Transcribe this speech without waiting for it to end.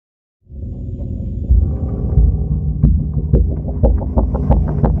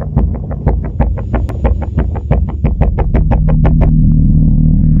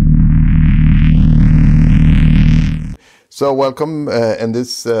So welcome in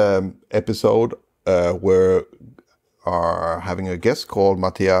this episode. We are having a guest called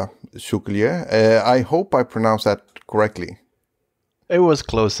Matija Šuklje. I hope I pronounced that correctly. It was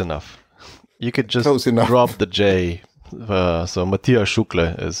close enough. You could just drop the J. So Matija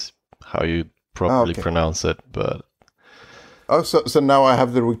Šuklje is how you properly pronounce it. But so now I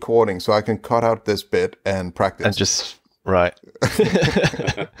have the recording, so I can cut out this bit and practice. And just right.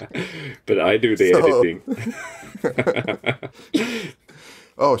 But I do the editing.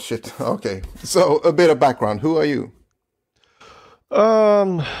 Oh shit! Okay, so a bit of background. Who are you?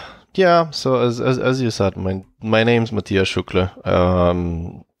 Yeah. So as you said, my name's Matija Šuklje.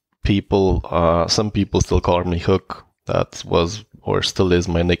 Some people still call me Hook. That was or still is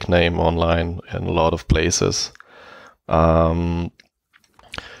my nickname online in a lot of places.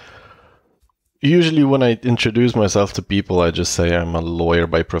 Usually when I introduce myself to people, I just say I'm a lawyer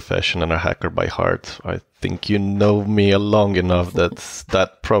by profession and a hacker by heart. I think you know me long enough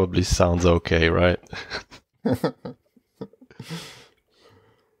that probably sounds okay, right? It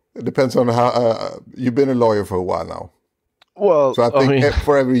depends on how you've been a lawyer for a while now. Well, so I think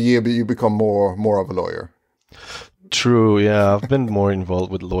for every year you become more of a lawyer. True, yeah, I've been more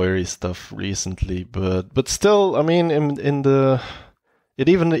involved with lawyery stuff recently, but still, I mean,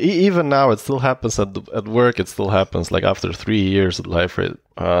 even now it still happens at work. It still happens like after 3 years at life.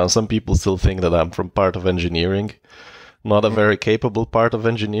 Some people still think that I'm from part of engineering, not a very capable part of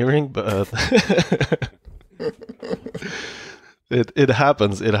engineering, but it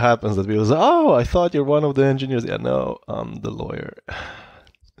happens. It happens that people say, "Oh, I thought you're one of the engineers." Yeah, no, I'm the lawyer.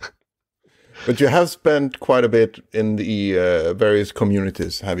 But you have spent quite a bit in the various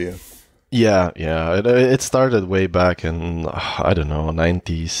communities, have you? Yeah. It started way back in, I don't know,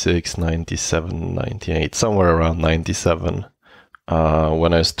 96, 97, 98, somewhere around 97,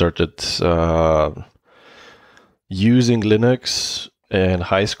 when I started using Linux in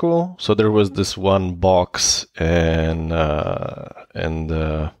high school. So there was this one box in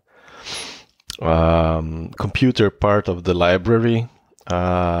the computer part of the library,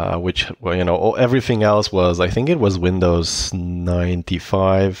 which, well, you know, everything else was, I think it was Windows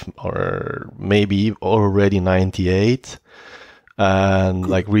 95 or maybe already 98, and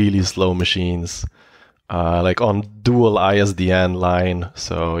like really slow machines, like on dual ISDN line.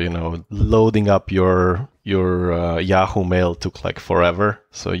 So, you know, loading up your Yahoo Mail took like forever.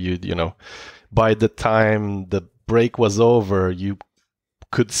 So you know, by the time the break was over, you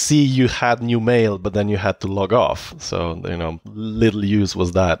could see you had new mail, but then you had to log off. So, you know, little use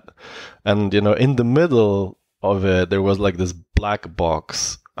was that. And, you know, in the middle of it, there was like this black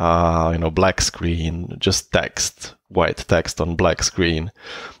box, you know, black screen, just text, white text on black screen.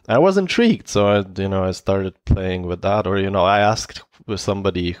 I was intrigued. So, I started playing with that. Or, you know, I asked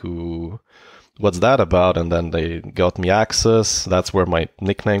somebody what's that about? And then they got me access. That's where my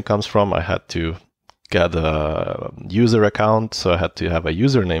nickname comes from. I had to get a user account, so I had to have a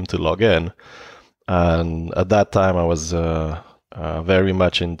username to log in. And at that time, I was very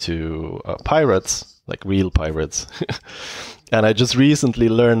much into pirates, like real pirates. And I just recently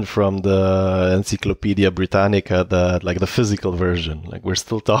learned from the Encyclopedia Britannica that, like, the physical version, like we're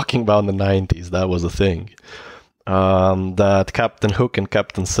still talking about in the 90s, that was a thing. That Captain Hook and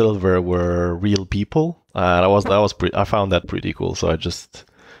Captain Silver were real people, and I found that pretty cool. So I just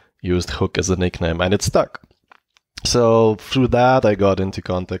used Hook as a nickname, and it stuck. So through that, I got into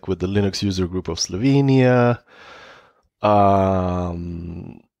contact with the Linux user group of Slovenia,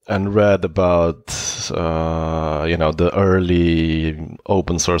 and read about the early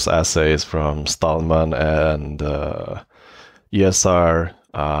open source essays from Stallman and ESR,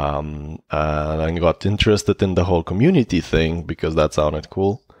 and I got interested in the whole community thing because that sounded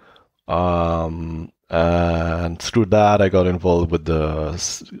cool. And through that, I got involved with the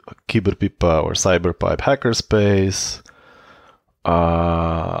Cyberpipa or Cyberpipe hackerspace.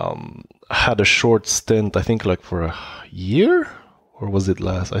 Had a short stint, I think like for a year, or was it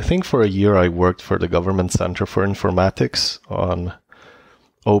less? I think for a year I worked for the Government Center for Informatics on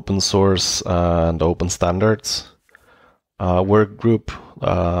open source and open standards work group.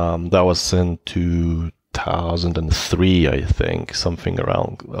 That was in 2003, I think, something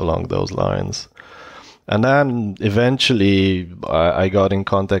along those lines. And then eventually I got in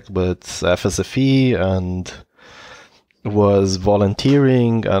contact with FSFE and was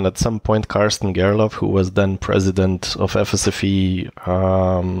volunteering. And at some point, Karsten Gerloff, who was then president of FSFE,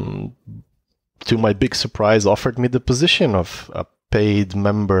 to my big surprise, offered me the position of a paid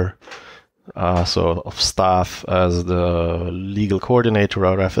member, so of staff, as the legal coordinator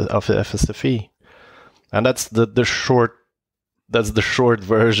of FSFE. And that's the short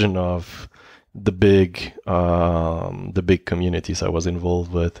version of the big communities I was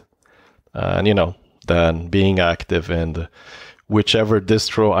involved with, and then being active in whichever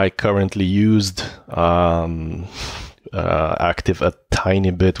distro I currently used, active a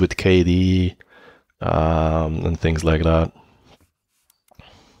tiny bit with KDE, and things like that.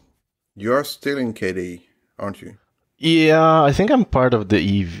 You are still in KDE, aren't you? Yeah, I think I'm part of the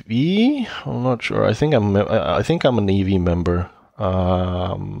EV. I'm not sure. I think I'm an EV member.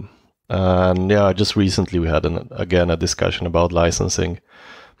 And yeah, just recently we had a discussion about licensing.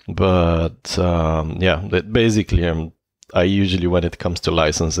 But basically, I usually, when it comes to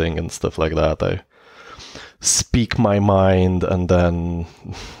licensing and stuff like that, I speak my mind, and then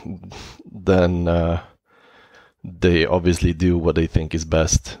they obviously do what they think is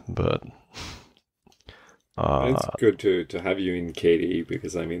best. But it's good to have you in KDE,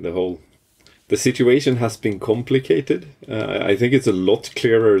 because I mean the situation has been complicated. I think it's a lot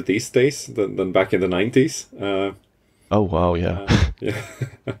clearer these days than back in the 90s. Oh wow, yeah. Yeah.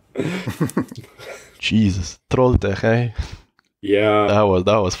 Jesus, Trolltech, eh? Yeah.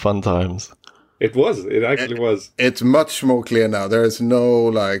 That was fun times. It was. It actually was. It's much more clear now. There is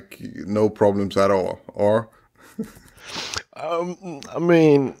no problems at all, or? I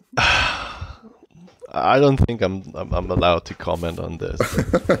mean, I don't think I'm allowed to comment on this.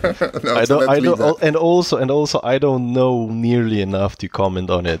 No, I don't, and also I don't know nearly enough to comment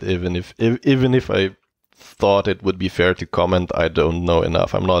on it. Even if I thought it would be fair to comment, I don't know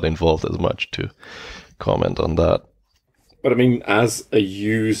enough. I'm not involved as much to comment on that. But I mean, as a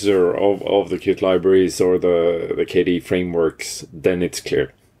user of the Qt libraries or the KDE frameworks, then it's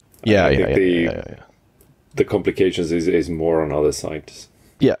clear. Yeah. The complications is more on other sides.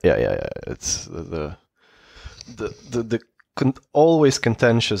 Yeah. It's the always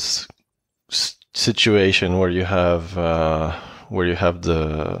contentious situation where you have the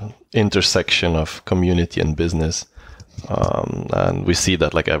intersection of community and business, and we see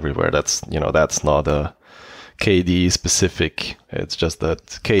that like everywhere. That's not a KDE specific. It's just that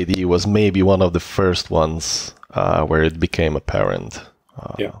KDE was maybe one of the first ones where it became apparent.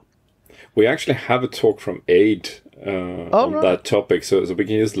 Yeah. We actually have a talk from Aid on that topic, so we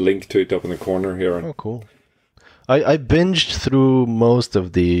can just link to it up in the corner here. Oh, cool. I binged through most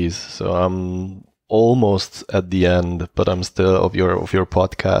of these, so I'm almost at the end, but I'm still of your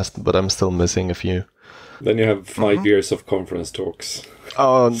podcast, but I'm still missing a few. Then you have 5 years of conference talks.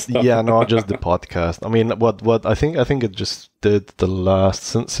 Oh yeah, not just the podcast. I mean, what I think it just did the last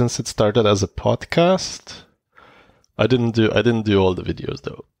since it started as a podcast. I didn't do all the videos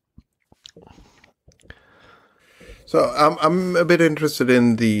though. So I'm a bit interested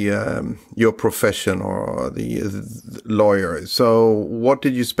in the your profession or the lawyer. So what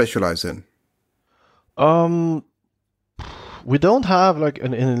did you specialize in? We don't have like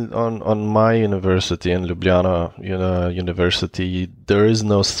on my university in Ljubljana, university. There is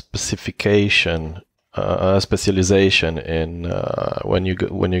no specification, specialization in when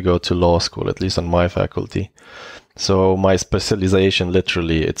you go to law school. At least on my faculty. So my specialization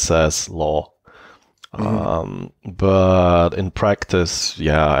literally it says law. But in practice,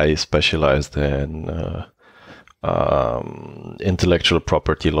 I specialized in intellectual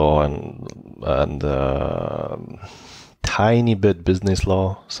property law and tiny bit business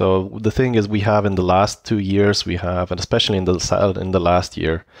law. So the thing is, we have in the last 2 years, and especially in the last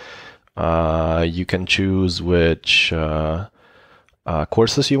year, you can choose which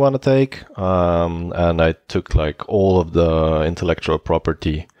courses you want to take. And I took like all of the intellectual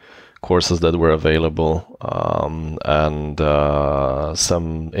property courses that were available, and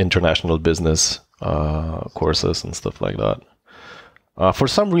some international business courses and stuff like that. For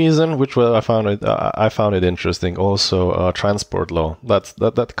some reason, I found it interesting. Also, transport law.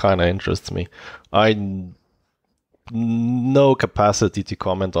 That kind of interests me. I no capacity to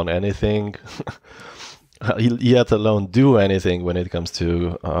comment on anything, yet alone do anything when it comes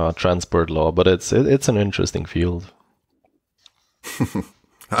to transport law. But it's an interesting field.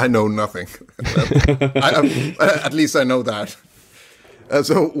 I know nothing. At least I know that.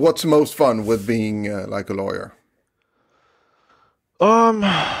 So what's most fun with being like a lawyer? I'm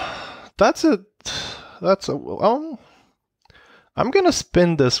gonna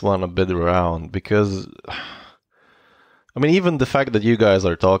spin this one a bit around, because I mean, even the fact that you guys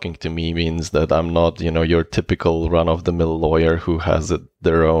are talking to me means that I'm not, your typical run-of-the-mill lawyer who has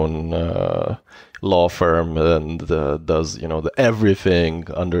their own law firm and does, the everything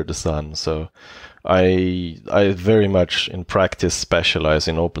under the sun. So I very much in practice specialize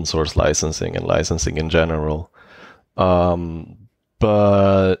in open source licensing and licensing in general.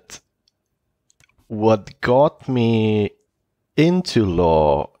 But what got me into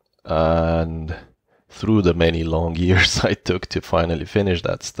law and through the many long years I took to finally finish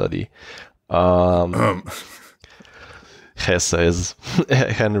that study.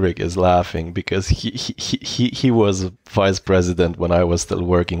 Henrik is laughing because he was vice president when I was still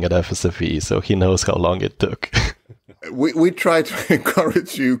working at FSFE, so he knows how long it took. We try to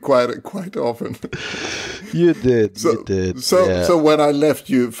encourage you quite often. You did. So when I left,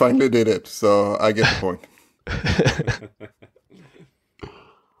 you finally did it. So I get the point.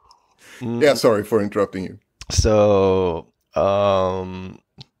 Yeah, sorry for interrupting you. So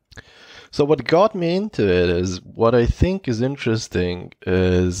what got me into it is what I think is interesting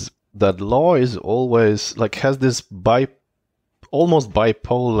is that law is always like has this almost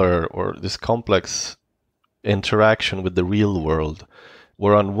bipolar or this complex interaction with the real world,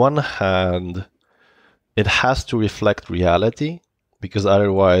 where on one hand it has to reflect reality, because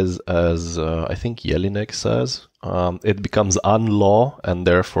otherwise, as I think Jelinek says, it becomes unlaw and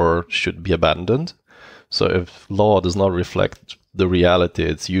therefore should be abandoned. So if law does not reflect the reality,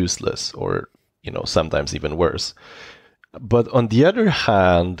 it's useless, or sometimes even worse. But on the other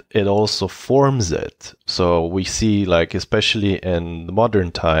hand, it also forms it. So we see, like, especially in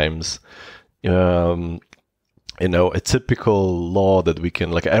modern times, a typical law that we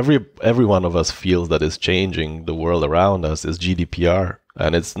can, like, every one of us feels that is changing the world around us is GDPR.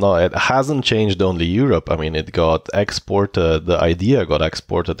 And it hasn't changed only Europe. I mean, it got exported, the idea got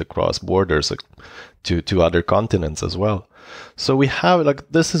exported across borders to other continents as well. So we have,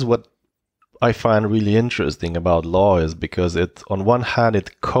 like, this is what I find really interesting about law, is because it, on one hand,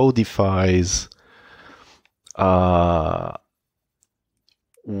 it codifies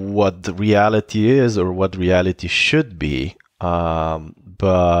what the reality is or what reality should be,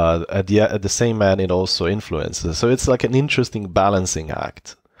 but at the same hand, it also influences. So it's like an interesting balancing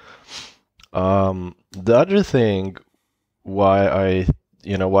act. The other thing why I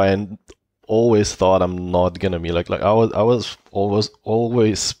always thought I'm not gonna be like I was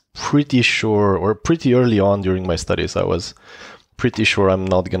always pretty sure, or pretty early on during my studies, I was pretty sure I'm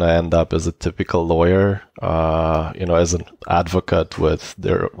not going to end up as a typical lawyer, as an advocate with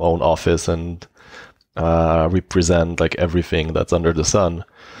their own office and represent like everything that's under the sun.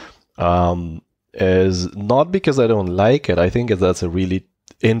 Is not because I don't like it. I think that's a really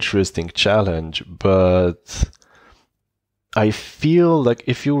interesting challenge, but I feel like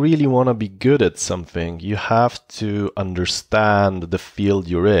if you really want to be good at something, you have to understand the field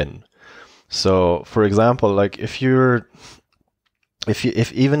you're in. So, for example, like if you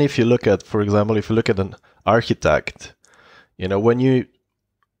look at, for example, if you look at an architect, when you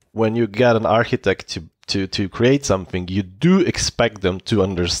get an architect to create something, you do expect them to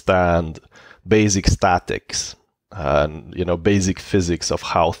understand basic statics and basic physics of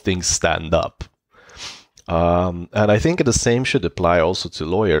how things stand up. And I think the same should apply also to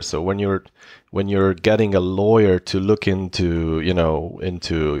lawyers. So when you're getting a lawyer to look into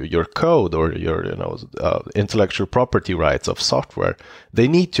your code or your intellectual property rights of software, they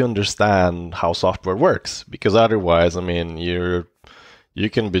need to understand how software works, because otherwise, I mean, you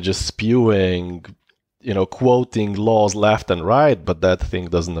can be just spewing, quoting laws left and right, but that thing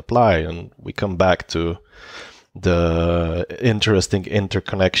doesn't apply. And we come back to the interesting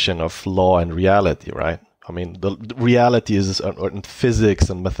interconnection of law and reality, right? I mean, the reality is, in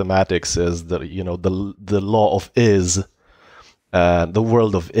physics and mathematics, is the law of is, the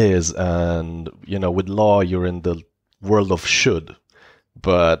world of is, and with law you're in the world of should.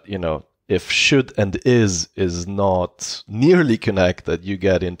 But if should and is not nearly connected, you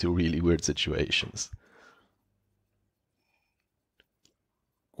get into really weird situations.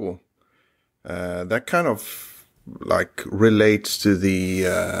 Cool. That kind of like relates to the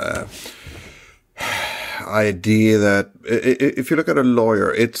idea that if you look at a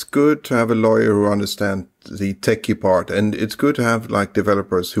lawyer, it's good to have a lawyer who understands the techie part, and it's good to have like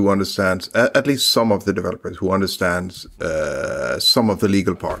developers who understand, at least some of the developers who understands some of the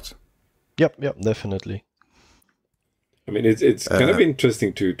legal parts. Yep, definitely. I mean, it's kind of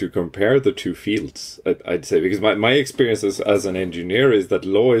interesting to compare the two fields, I'd say, because my experience as an engineer is that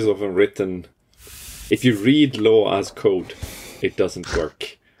law is often written, if you read law as code, it doesn't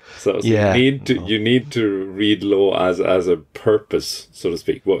work. So yeah, you need to read law as a purpose, so to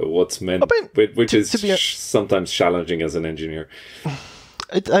speak, what's meant, which is sometimes challenging as an engineer.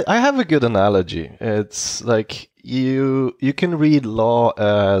 I have a good analogy. It's like you can read law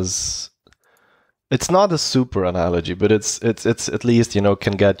as, it's not a super analogy, but it's at least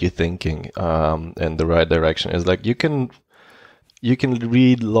can get you thinking in the right direction. It's like you can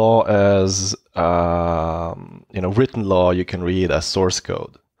read law as written law. You can read as source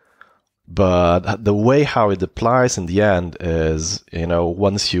code. But the way how it applies in the end is,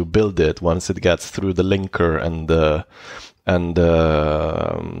 once you build it, once it gets through the linker and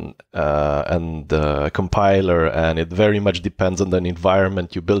the compiler, and it very much depends on the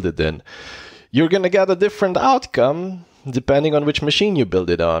environment you build it in, you're gonna get a different outcome depending on which machine you build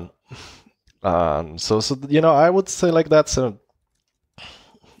it on. So I would say like that's a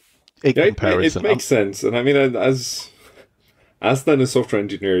comparison. It makes sense, and I mean, as then a software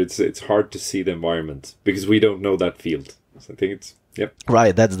engineer, it's hard to see the environment because we don't know that field. So I think it's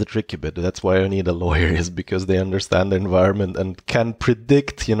right. That's the tricky bit. That's why I need a lawyer, is because they understand the environment and can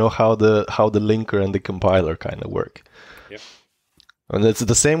predict, how the linker and the compiler kind of work. Yep. And it's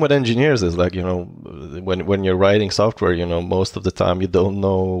the same with engineers. Is like, when you're writing software, most of the time you don't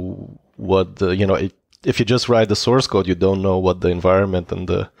know what the, if you just write the source code, you don't know what the environment and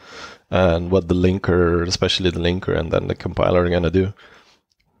what the linker, especially the linker and then the compiler are going to do.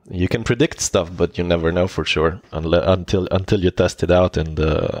 You can predict stuff, but you never know for sure until you test it out in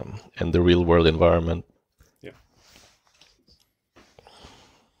the real world environment. Yeah.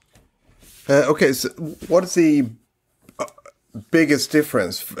 Okay, so what is the biggest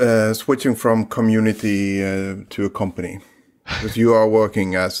difference switching from community to a company? Because you are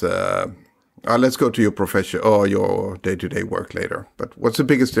working as a... let's go to your profession or your day-to-day work later. But what's the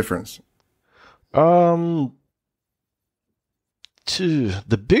biggest difference? The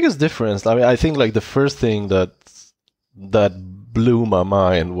biggest difference, I mean, I think like the first thing that blew my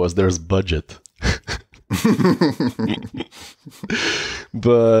mind was there's budget.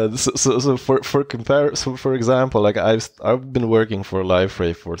 But so for example, like I've been working for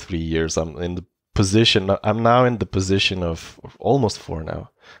Liferay for 3 years. I'm now in the position of almost 4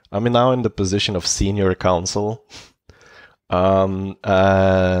 now. I'm now in the position of senior counsel.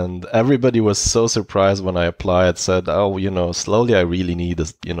 And everybody was so surprised when I applied, said, oh, slowly I really need a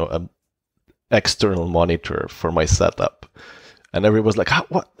external monitor for my setup. And everybody was like,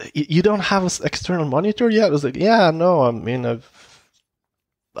 what? You don't have an external monitor yet? I was like, yeah, no, I mean,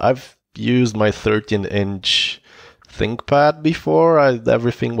 I've used my 13-inch ThinkPad before.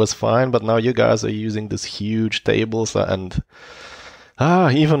 Everything was fine, but now you guys are using this huge tables, and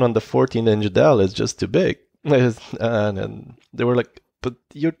even on the 14-inch Dell, it's just too big. And they were like, but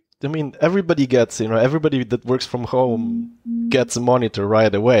everybody gets, everybody that works from home gets a monitor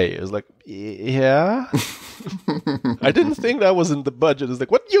right away. It was like, yeah. I didn't think that was in the budget. It's like,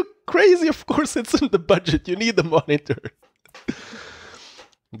 what, you crazy? Of course it's in the budget. You need a monitor.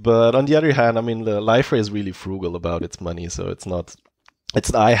 But on the other hand, I mean, the Liferay is really frugal about its money, so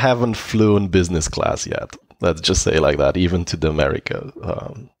I haven't flown business class yet. Let's just say like that, even to the America.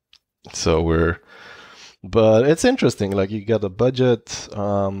 But it's interesting, like you get a budget.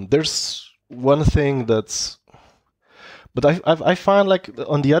 There's one thing but I find, like,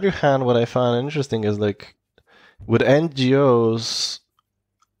 on the other hand, what I find interesting is, like, with NGOs,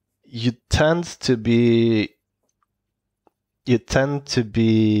 you tend to be, you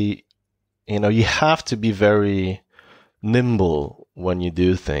have to be very nimble when you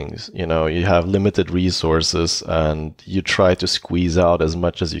do things. You have limited resources and you try to squeeze out as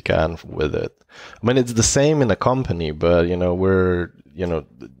much as you can with it. I mean, it's the same in a company, but in our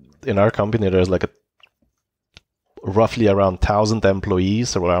company there's like roughly around 1,000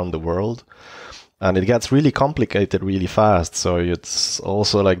 employees around the world, and it gets really complicated really fast. So it's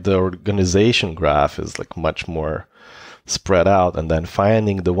also like the organization graph is like much more spread out, and then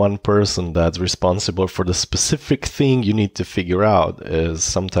finding the one person that's responsible for the specific thing you need to figure out is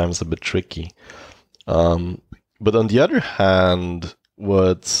sometimes a bit tricky. But on the other hand,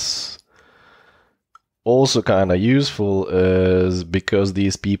 what's also kind of useful is, because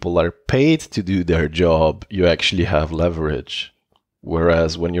these people are paid to do their job, you actually have leverage.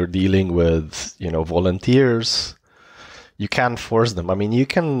 Whereas when you're dealing with, volunteers, you can't force them. I mean, you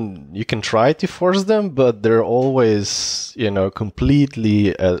can try to force them, but they're always,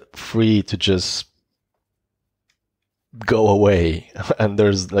 completely free to just go away. And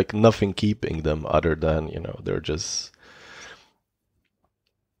there's like nothing keeping them other than, they're just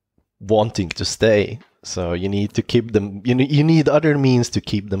wanting to stay. So you need to keep them, you need other means to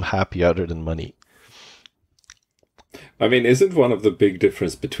keep them happy other than money. I mean, isn't one of the big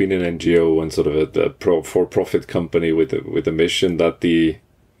difference between an NGO and sort of a for-profit company with a mission that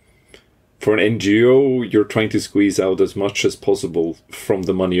for an NGO, you're trying to squeeze out as much as possible from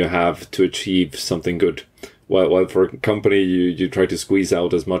the money you have to achieve something good, while for a company, you try to squeeze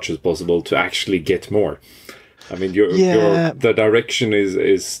out as much as possible to actually get more. I mean, the direction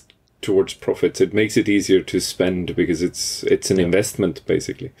is towards profits. It makes it easier to spend because it's an investment,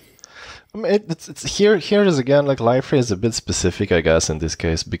 basically. I mean, it's here. Here is again like Liferay is a bit specific, I guess, in this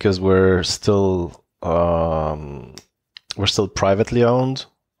case because we're still privately owned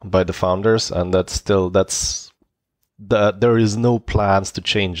by the founders, and there is no plans to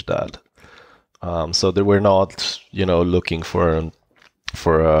change that. So that we're not, looking for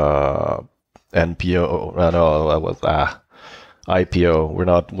NPO. No, that was IPO.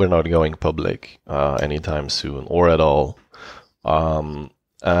 We're not going public anytime soon or at all.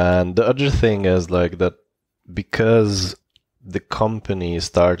 And the other thing is like that because the company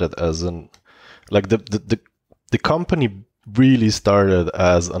started as the company really started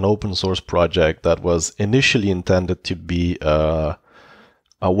as an open source project that was initially intended to be a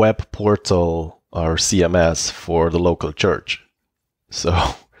web portal or CMS for the local church. So,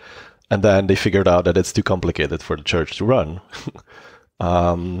 and then they figured out that it's too complicated for the church to run.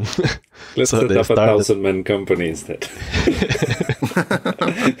 Let's set up a 1,000-man company instead.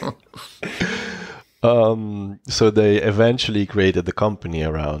 So they eventually created the company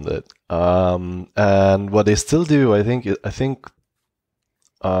around it. And what they still do, I think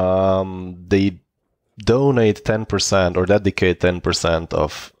they donate 10% or dedicate 10%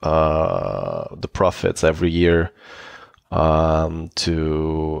 of the profits every year to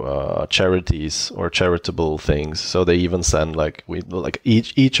charities or charitable things. So they even send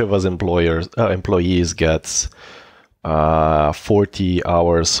each of us employees gets 40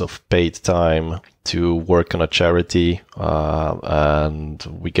 hours of paid time to work on a charity, and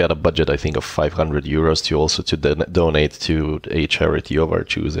we get a budget, I think, of 500 euros to donate to a charity of our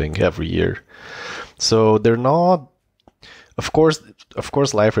choosing every year. So they're not, of course,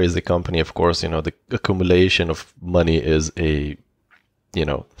 Liferay is a company. Of course, the accumulation of money is a,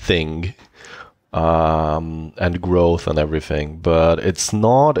 thing, and growth and everything. But it's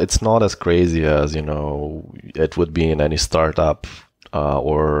not as crazy as it would be in any startup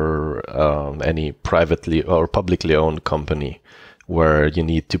or any privately or publicly owned company where you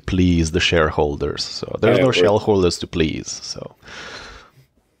need to please the shareholders. So there's no shareholders to please.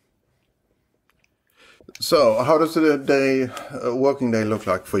 So how does a working day look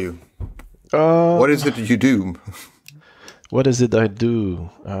like for you? What is it you do? What is it I do?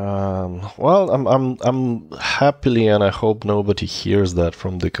 Well, I'm happily, and I hope nobody hears that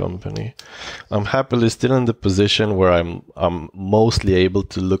from the company. I'm happily still in the position where I'm mostly able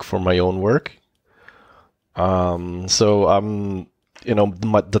to look for my own work. So I'm,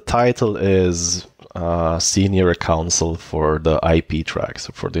 the title is senior counsel for the IP tracks,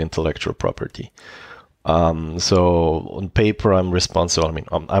 for the intellectual property. So on paper, I'm responsible.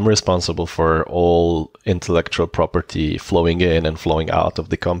 I'm responsible for all intellectual property flowing in and flowing out of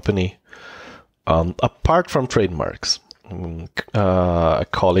the company. Apart from trademarks, a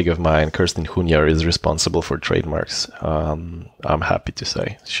colleague of mine, Kirsten Hunjar, is responsible for trademarks. I'm happy to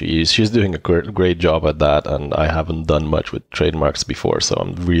say she's doing a great job at that, and I haven't done much with trademarks before, so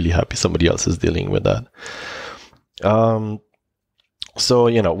I'm really happy somebody else is dealing with that. So,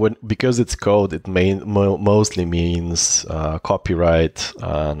 because it's code, it mostly means copyright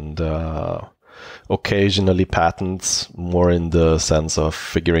and occasionally patents, more in the sense of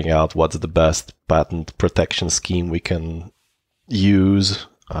figuring out what's the best patent protection scheme we can use.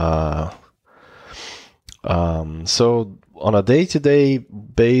 So on a day-to-day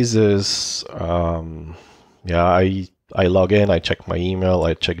basis, I log in, I check my email,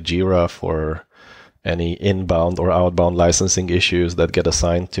 I check Jira for any inbound or outbound licensing issues that get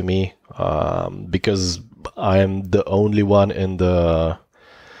assigned to me, because I'm the only one in the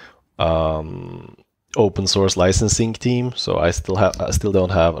open source licensing team. So I still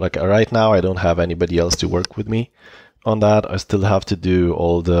don't have, right now, I don't have anybody else to work with me on that. I still have to do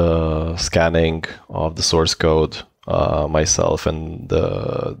all the scanning of the source code myself, and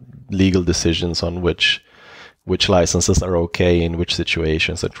the legal decisions on which licenses are okay in which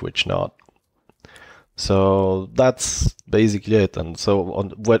situations and which not. So that's basically it. And so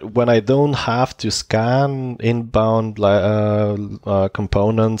when I don't have to scan inbound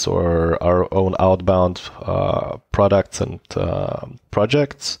components or our own outbound products and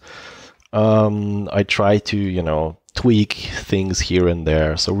projects, I try to, tweak things here and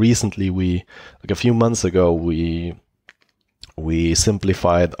there. So recently a few months ago, we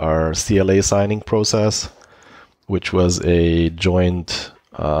simplified our CLA signing process, which was a joint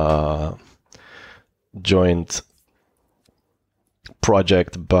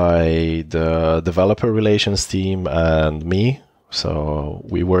project by the developer relations team and me. So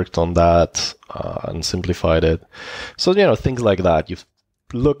we worked on that and simplified it. So, things like that. You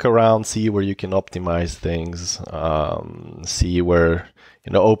look around, see where you can optimize things, see where,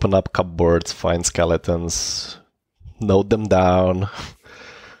 open up cupboards, find skeletons, note them down,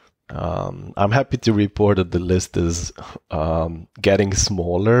 I'm happy to report that the list is getting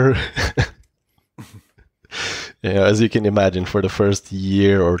smaller. As you can imagine, for the first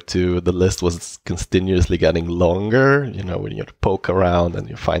year or two, the list was continuously getting longer. When you poke around and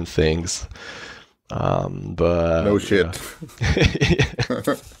you find things. But no shit.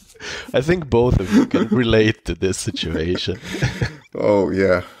 I think both of you can relate to this situation. Oh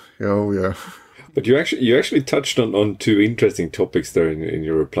yeah. But you actually touched on two interesting topics there in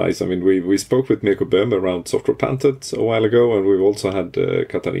your replies. I mean, we spoke with Mirko Böhm around software panted a while ago, and we've also had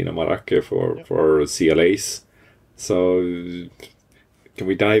Katarina Maracke for CLAs. So can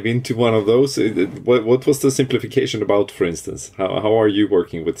we dive into one of those? What was the simplification about, for instance? How are you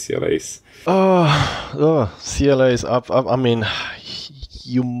working with CLAs? CLAs up. I mean,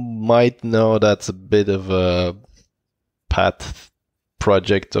 you might know that's a bit of a pet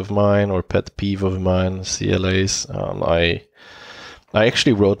project of mine or pet peeve of mine, CLAs. I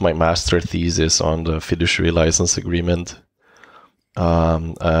actually wrote my master thesis on the fiduciary license agreement.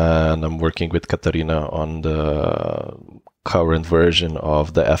 And I'm working with Katarina on the current version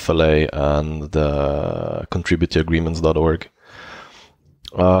of the FLA and the contributoragreements.org.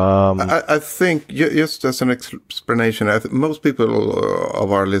 I think, just as an explanation, most people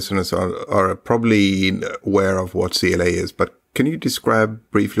of our listeners are probably aware of what CLA is, but can you describe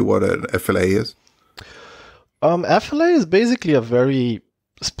briefly what an FLA is? FLA is basically a very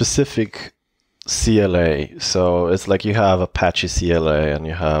specific CLA. So it's like you have Apache CLA and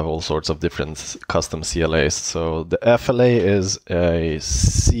you have all sorts of different custom CLAs. So the FLA is a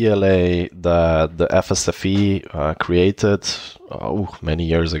CLA that the FSFE created many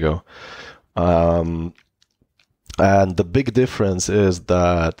years ago. And the big difference is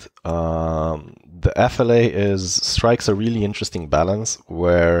that the FLA strikes a really interesting balance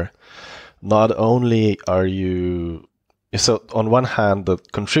where not only are you... So on one hand, the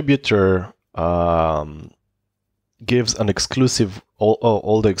contributor gives an exclusive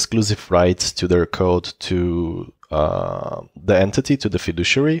all the exclusive rights to their code to the entity, to the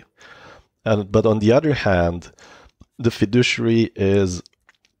fiduciary, but on the other hand, the fiduciary is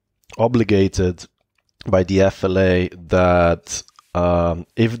obligated by the FLA that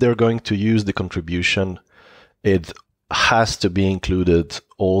if they're going to use the contribution, it has to be included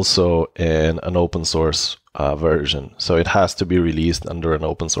also in an open source version. So it has to be released under an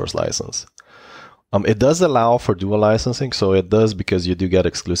open source license. It does allow for dual licensing, so it does, because you do get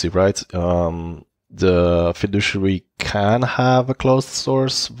exclusive rights. The fiduciary can have a closed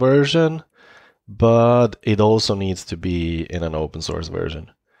source version, but it also needs to be in an open source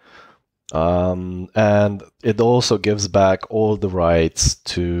version. And it also gives back all the rights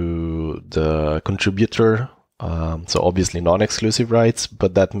to the contributor. So obviously non-exclusive rights,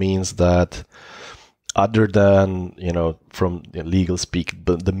 but that means that other than, from legal speak,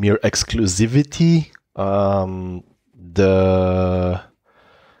 the mere exclusivity, the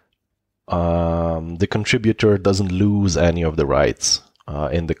contributor doesn't lose any of the rights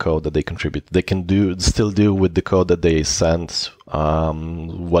in the code that they contribute. They can still do with the code that they sent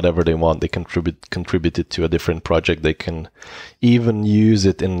whatever they want. They contribute it to a different project. They can even use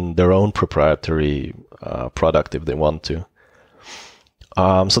it in their own proprietary product if they want to.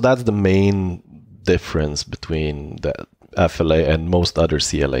 So that's the main difference between the FLA and most other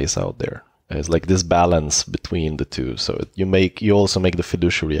CLAs out there. It's like this balance between the two. So you also make the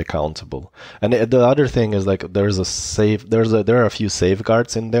fiduciary accountable. And the other thing is, like, there are a few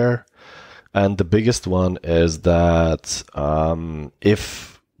safeguards in there, and the biggest one is that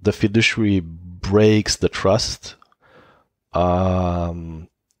if the fiduciary breaks the trust, that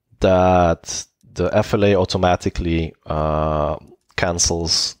the FLA automatically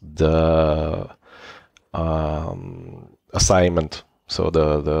cancels the assignment, so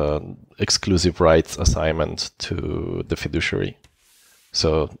the exclusive rights assignment to the fiduciary.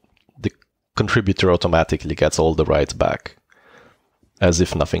 So the contributor automatically gets all the rights back, as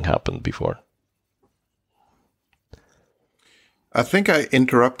if nothing happened before. I think I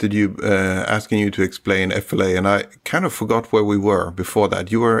interrupted you asking you to explain FLA, and I kind of forgot where we were before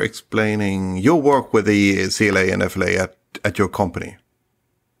that. You were explaining your work with the CLA and FLA at your company.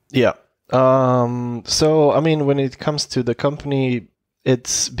 Yeah. So, I mean, when it comes to the company,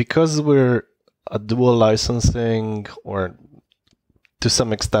 it's because we're a dual licensing, or to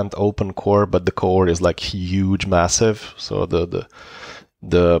some extent open core, but the core is like huge, massive. So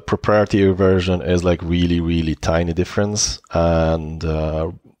the proprietary version is like really, really tiny difference. And,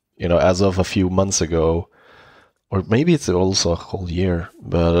 as of a few months ago, or maybe it's also a whole year,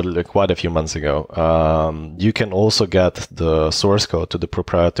 but like quite a few months ago, you can also get the source code to the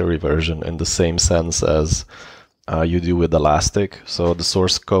proprietary version in the same sense as you do with Elastic. So the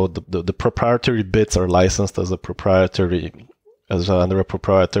source code, the proprietary bits are licensed as under a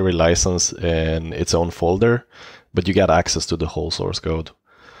proprietary license in its own folder, but you get access to the whole source code.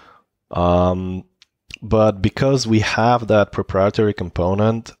 But because we have that proprietary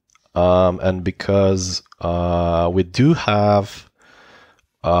component, and because we do have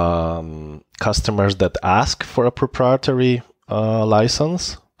customers that ask for a proprietary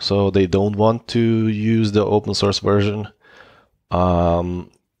license, so they don't want to use the open source version,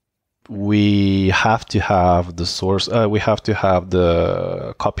 we have to have the source, we have to have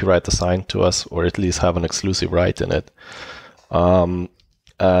the copyright assigned to us, or at least have an exclusive right in it.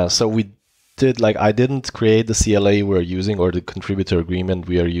 So we did, like, I didn't create the CLA we're using or the contributor agreement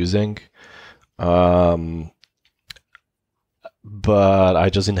we are using, but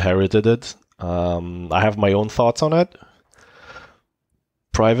I just inherited it. I have my own thoughts on it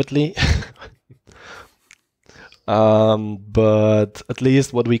privately. But at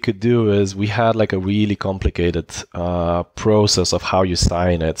least what we could do is we had like a really complicated process of how you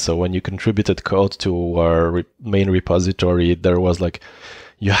sign it. So when you contributed code to our main repository, there was like,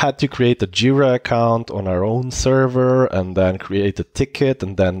 you had to create a Jira account on our own server and then create a ticket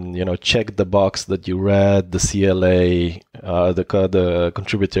and then, you know, check the box that you read the CLA, the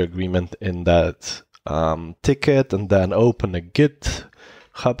contributor agreement in that ticket, and then open a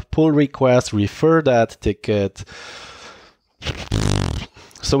GitHub pull request, refer that ticket.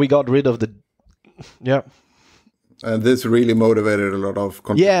 So we got rid of the, yeah. And this really motivated a lot of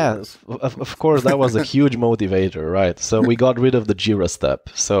contributors. Yeah, of course, that was a huge motivator, right? So we got rid of the Jira step.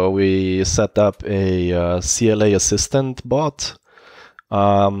 So we set up a CLA assistant bot,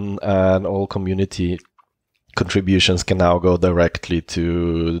 and all community contributions can now go directly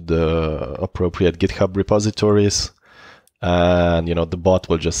to the appropriate GitHub repositories. And, you know, the bot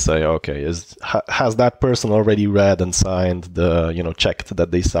will just say, okay, has that person already read and signed the, you know, checked that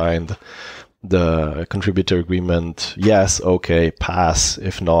they signed the contributor agreement? Yes, okay, pass.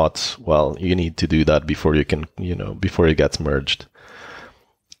 If not, well, you need to do that before you can, you know, before it gets merged.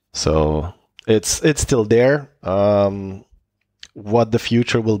 So it's still there. What the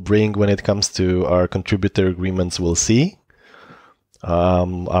future will bring when it comes to our contributor agreements, we'll see.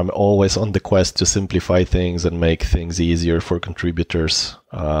 I'm always on the quest to simplify things and make things easier for contributors.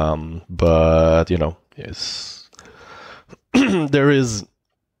 But, you know, yes, there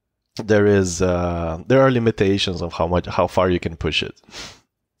are limitations of how far you can push it.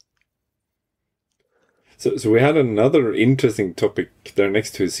 So we had another interesting topic there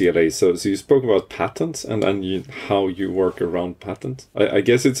next to CLA. So you spoke about patents and how you work around patents. I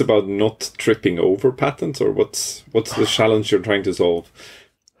guess it's about not tripping over patents, or what's the challenge you're trying to solve?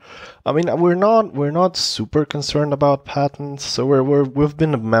 I mean, we're not super concerned about patents. So we've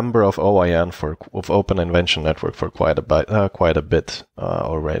been a member of OIN of Open Invention Network for quite a bit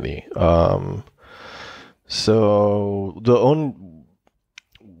already. So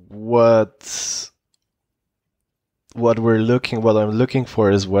what I'm looking for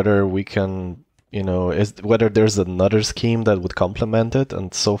is whether we can, you know, whether there's another scheme that would complement it.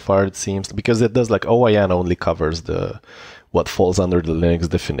 And so far it seems, because it does, like, OIN only covers what falls under the Linux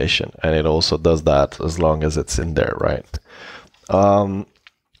definition, and it also does that as long as it's in there, right?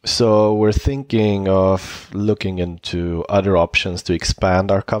 So we're thinking of looking into other options to expand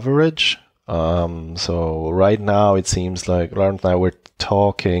our coverage. So right now it seems like we're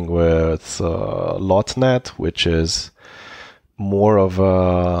talking with LotNet, which is more of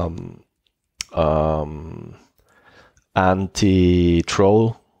a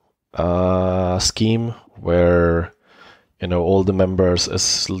anti-troll scheme, where, you know, all the members, as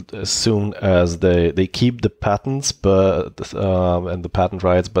soon as they keep the patents, but and the patent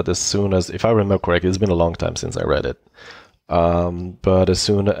rights, but as soon as, if I remember correctly, it's been a long time since I read it. But as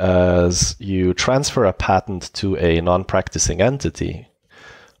soon as you transfer a patent to a non-practicing entity,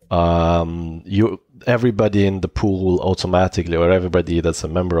 everybody in the pool automatically, or everybody that's a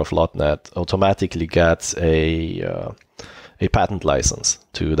member of LotNet automatically gets a patent license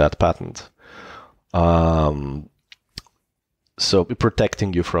to that patent. So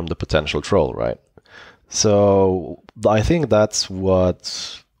protecting you from the potential troll, right? So I think that's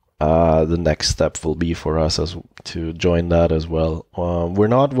what the next step will be for us, as to join that as well.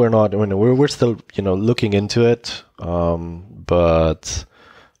 We're still, you know, looking into it, but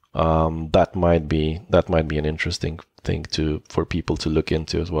that might be an interesting thing for people to look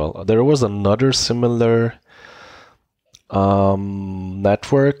into as well. There was another similar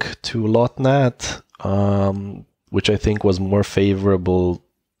network to LotNet, which I think was more favorable,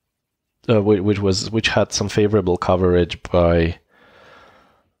 which had some favorable coverage by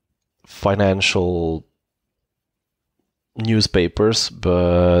financial newspapers,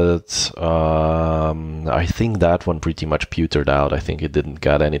 but I think that one pretty much petered out. I think it didn't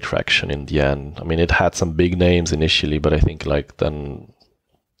get any traction in the end. I mean, it had some big names initially, but I think like then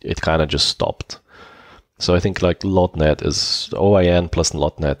it kind of just stopped. So I think like LotNet is OIN plus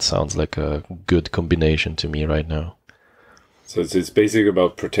LotNet sounds like a good combination to me right now. So it's basically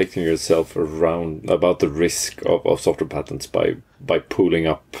about protecting yourself about the risk of software patents by pooling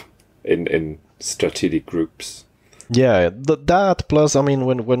up in strategic groups. Yeah, that plus, I mean,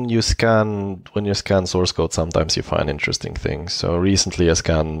 when you scan source code, sometimes you find interesting things. So recently, I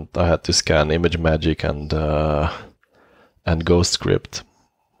had to scan ImageMagick and GhostScript.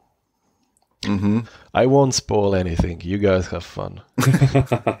 Mm-hmm. I won't spoil anything. You guys have fun.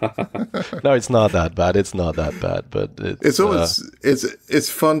 No, it's not that bad. It's not that bad, but it's always it's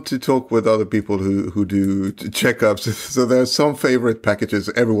fun to talk with other people who do checkups. So there are some favorite packages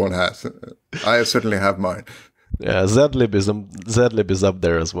everyone has. I certainly have mine. Yeah, Zlib is up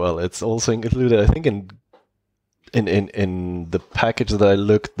there as well. It's also included, I think, in the package that I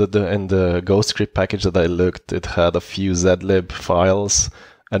looked, in the GhostScript package that I looked, it had a few Zlib files,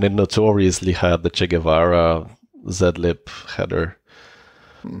 and it notoriously had the Che Guevara Zlib header.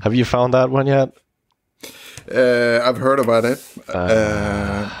 Have you found that one yet? I've heard about it,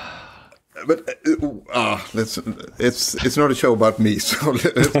 but it's not a show about me. So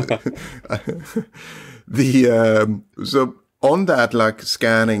so on that, like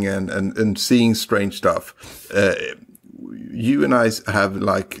scanning and seeing strange stuff, you and I have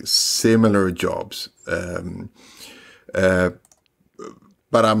like similar jobs,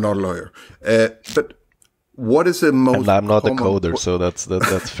 but I'm not a lawyer. But what is the most? And I'm not a coder, so that's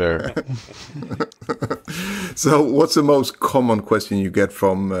fair. So, what's the most common question you get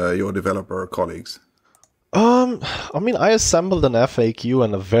from your developer colleagues? I mean, I assembled an FAQ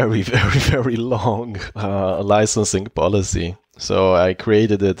and a very, very, very long licensing policy. So I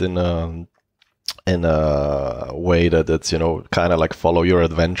created it in a way that it's, kind of like follow your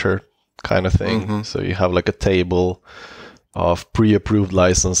adventure kind of thing. Mm-hmm. So you have like a table of pre-approved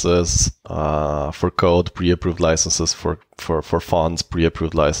licenses for code, pre-approved licenses for fonts,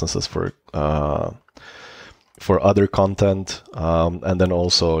 pre-approved licenses for other content, and then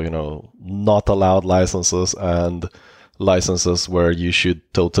also, not allowed licenses and licenses where you should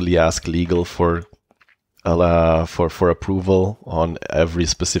totally ask legal for approval on every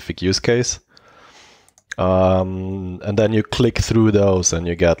specific use case. And then you click through those and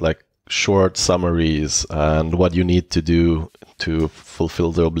you get like short summaries and what you need to do to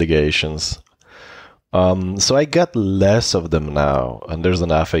fulfill the obligations. So I get less of them now, and there's an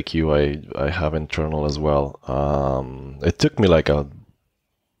FAQ I have internal as well. It took me like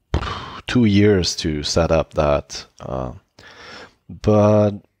 2 years to set up that,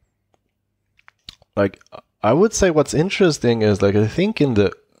 but like I would say what's interesting is like I think in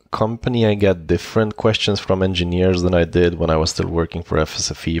the company I get different questions from engineers than I did when I was still working for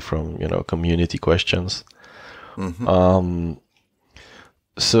FSFE from community questions. Mm-hmm.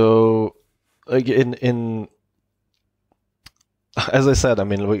 So like in as I said, I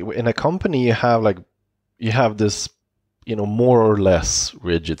mean, in a company you have this more or less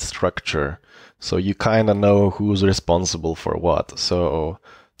rigid structure, so you kind of know who's responsible for what. So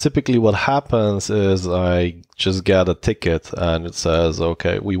typically what happens is I just get a ticket and it says,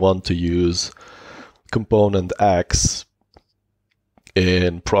 okay, we want to use component X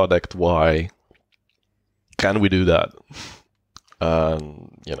in product Y. Can we do that?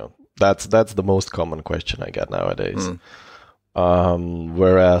 That's the most common question I get nowadays.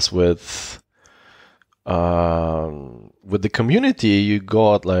 Whereas with the community, you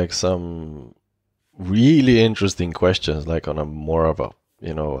got like some really interesting questions, like on a more of a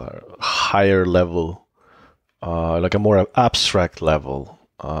a higher level, like a more abstract level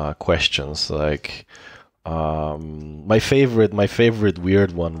questions. Like my favorite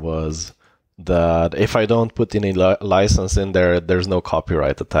weird one was that if I don't put any license in there, there's no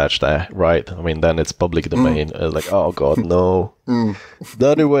copyright attached, right? I mean, then it's public domain. Like, oh god, no. The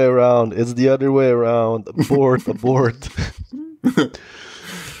other way around. It's the other way around. Abort.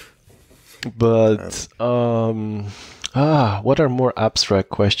 But what are more abstract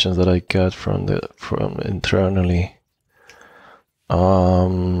questions that I get from internally?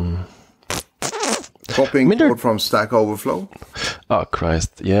 Copying code from Stack Overflow? Oh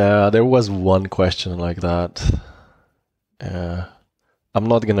Christ! Yeah, there was one question like that. Yeah, I'm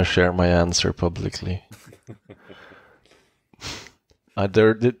not gonna share my answer publicly.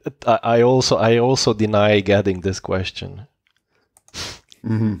 I also deny getting this question.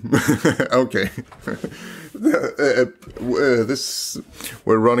 Mm-hmm. Okay.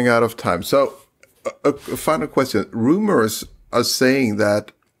 We're running out of time. So a final question. Rumors are saying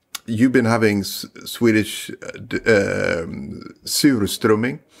that you've been having Swedish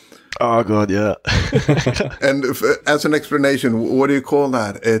surströmming. Oh god, yeah. And as an explanation, what do you call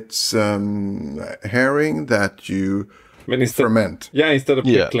that? It's herring that you ferment. Yeah, instead of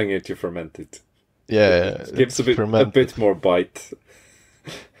pickling it, you ferment it. Yeah, it gives a bit more bite.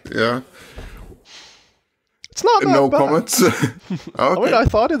 Yeah. It's not that no bad. Comments. Okay. I mean, I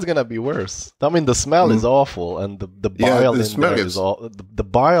thought it's gonna be worse. I mean, the smell is awful, and the bile in there is all. The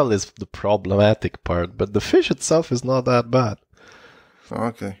bile is the problematic part, but the fish itself is not that bad.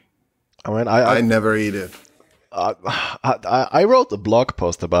 Okay. I mean, I never eat it. I wrote a blog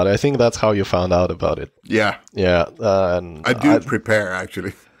post about it. I think that's how you found out about it. Yeah. Yeah. And I do prepare,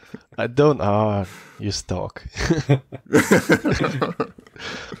 actually. I don't. You stalk.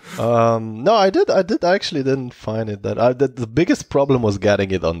 No, I did. I actually didn't find it that. The biggest problem was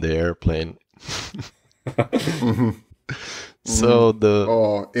getting it on the airplane.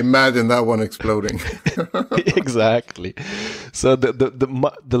 So imagine that one exploding. Exactly. So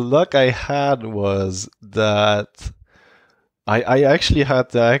the luck I had was that I actually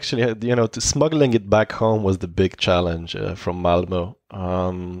had smuggling it back home was the big challenge from Malmo.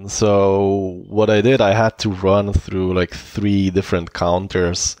 So what I did, I had to run through like 3 different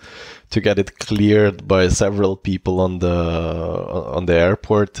counters to get it cleared by several people on the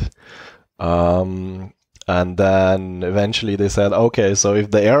airport. And then eventually they said, okay, so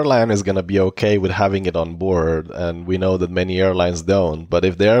if the airline is going to be okay with having it on board, and we know that many airlines don't, but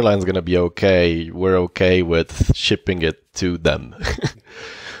if the airline's going to be okay, we're okay with shipping it to them.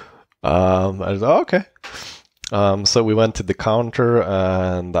 I said, okay. So we went to the counter,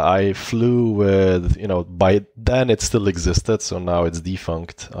 and I flew with, by then it still existed, so now it's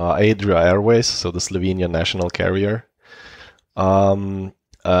defunct, Adria Airways, so the Slovenian national carrier.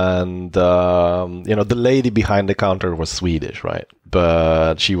 And the lady behind the counter was Swedish, right?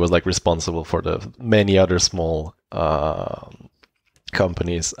 But she was like responsible for the many other small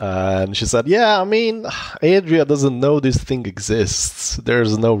companies. And she said, yeah, I mean, Adria doesn't know this thing exists.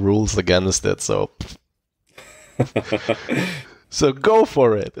 There's no rules against it, so so go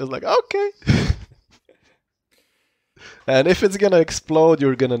for it. It's like, okay. And if it's gonna explode,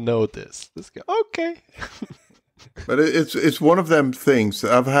 you're gonna notice. Okay. But it's one of them things.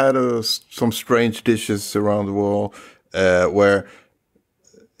 I've had some strange dishes around the world where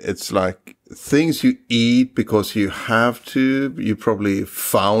it's like things you eat because you have to. You probably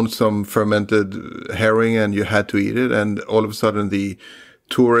found some fermented herring and you had to eat it, and all of a sudden the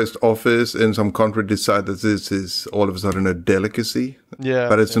tourist office in some country decide that this is all of a sudden a delicacy. Yeah,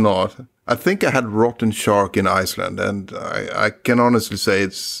 but it's not. I think I had rotten shark in Iceland, and I can honestly say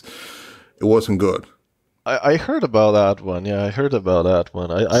it wasn't good. I heard about that one. Yeah, I heard about that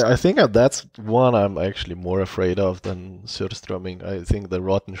one. I think that's one I'm actually more afraid of than surströmming. I think the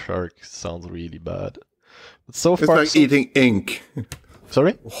rotten shark sounds really bad. But so far, it's like eating ink.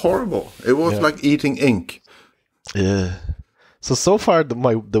 Sorry? Horrible. It was like eating ink. Yeah. So far,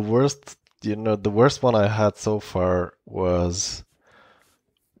 the worst one I had so far was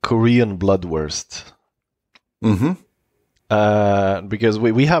Korean bloodwurst. Mm-hmm. Because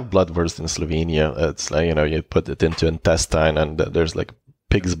we have bloodwurst in Slovenia. It's like, you put it into intestine, and there's like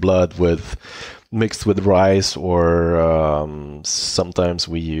pig's blood mixed with rice, or sometimes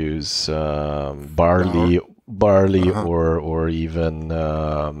we use barley, or even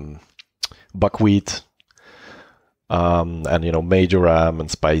buckwheat, and majoram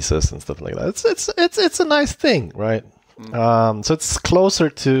and spices and stuff like that. It's a nice thing, right? So it's closer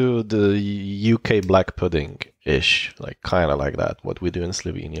to the UK black pudding-ish, like kind of like that, what we do in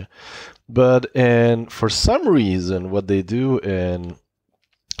Slovenia. But for some reason, what they do and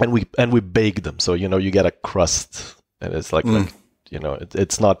we bake them, so you get a crust, and it's like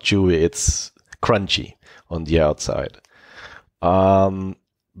it's not chewy, it's crunchy on the outside.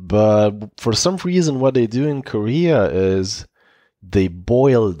 But for some reason, what they do in Korea is they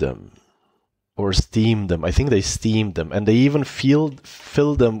boil them or steam them. I think they steam them, and they even fill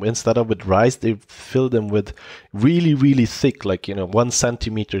them, instead of with rice, they fill them with really, really thick, like 1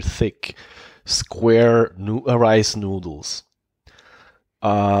 centimeter thick, square rice noodles.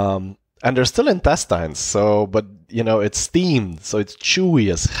 And they're still intestines, so but it's steamed, so it's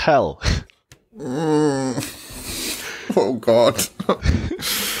chewy as hell. Oh God.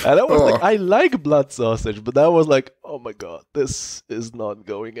 And I was like, I like blood sausage, but that was like, oh my God, this is not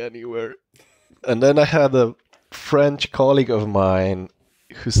going anywhere. And then I had a French colleague of mine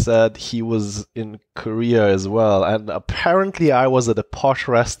who said he was in Korea as well, and apparently I was at a posh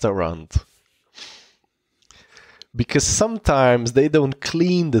restaurant because sometimes they don't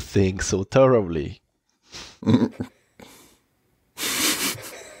clean the thing so thoroughly.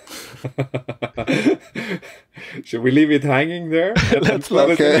 Should we leave it hanging there? Let's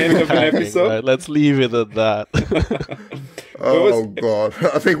call it the end of an episode. Right, let's leave it at that. Oh God!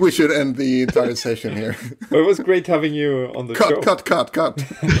 I think we should end the entire session here. It was great having you on the show. Cut.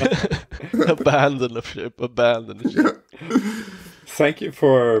 Abandon the ship. Thank you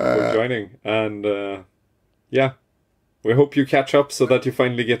for joining, and yeah, we hope you catch up so that you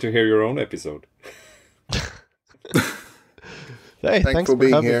finally get to hear your own episode. Hey, thanks for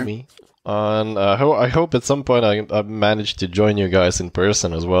being having here. Me. And I hope at some point I managed to join you guys in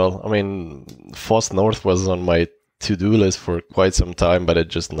person as well. I mean, foss-north was on my to-do list for quite some time, but it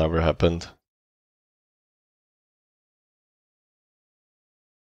just never happened.